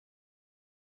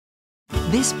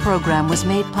This program was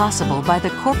made possible by the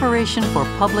Corporation for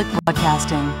Public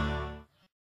Broadcasting.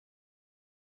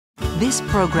 This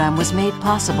program was made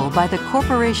possible by the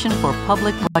Corporation for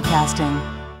Public Broadcasting.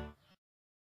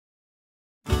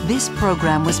 This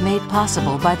program was made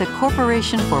possible by the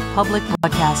Corporation for Public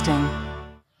Broadcasting.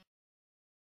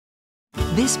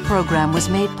 This program was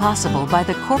made possible by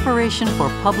the Corporation for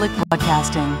Public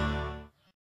Broadcasting.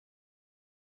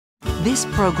 This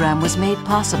program was made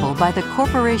possible by the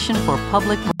Corporation for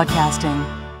Public Broadcasting.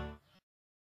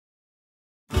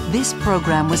 This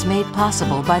program was made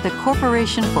possible by the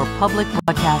Corporation for Public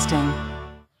Broadcasting.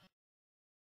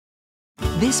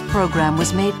 This program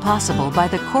was made possible by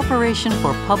the Corporation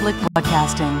for Public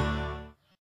Broadcasting.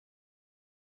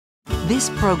 This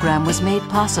program was made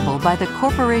possible by the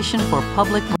Corporation for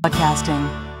Public Broadcasting.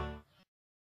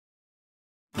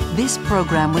 This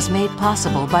program was made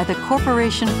possible by the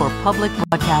Corporation for Public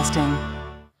Broadcasting.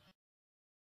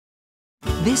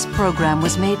 This program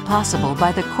was made possible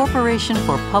by the Corporation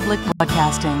for Public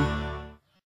Broadcasting.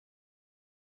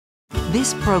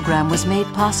 This program was made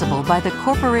possible by the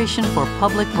Corporation for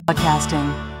Public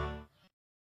Broadcasting.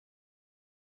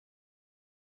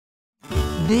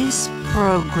 This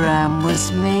program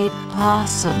was made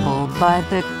possible by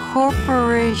the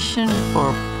Corporation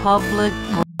for Public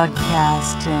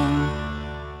Broadcasting.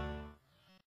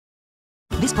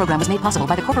 This program was made possible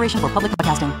by the Corporation for Public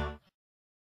Broadcasting.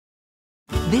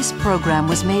 This program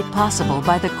was made possible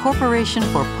by the Corporation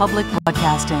for Public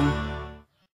Broadcasting.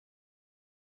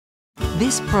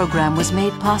 This program was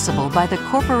made possible by the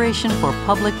Corporation for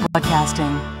Public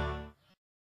Broadcasting.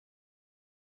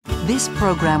 This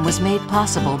program was made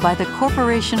possible by the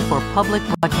Corporation for Public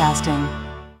Broadcasting.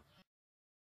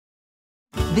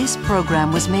 This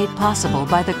program was made possible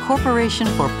by the Corporation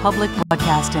for Public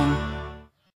Broadcasting.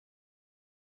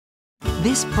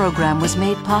 This program was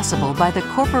made possible by the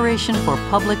Corporation for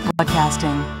Public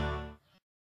Broadcasting.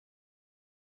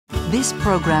 This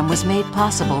program was made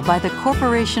possible by the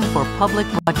Corporation for Public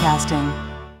Broadcasting.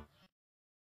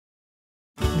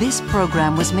 This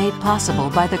program was made possible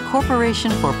by the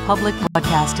Corporation for Public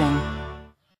Broadcasting.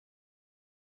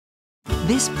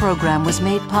 This program was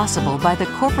made possible by the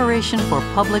Corporation for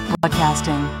Public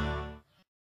Broadcasting.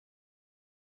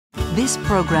 This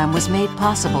program was made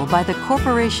possible by the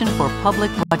Corporation for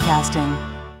Public Broadcasting.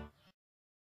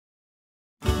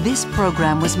 This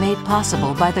program was made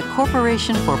possible by the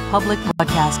Corporation for Public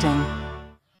Broadcasting.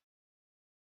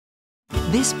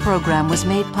 This program was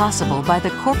made possible by the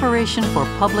Corporation for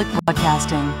Public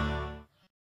Broadcasting.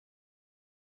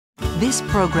 This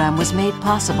program was made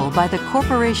possible by the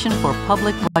Corporation for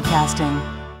Public Broadcasting.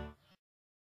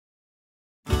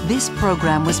 This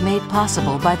program was made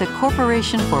possible by the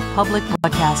Corporation for Public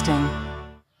Broadcasting.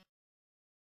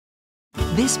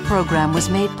 This program was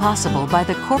made possible by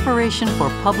the Corporation for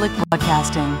Public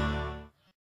Broadcasting.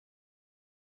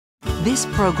 This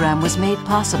program was made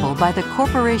possible by the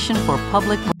Corporation for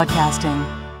Public Broadcasting.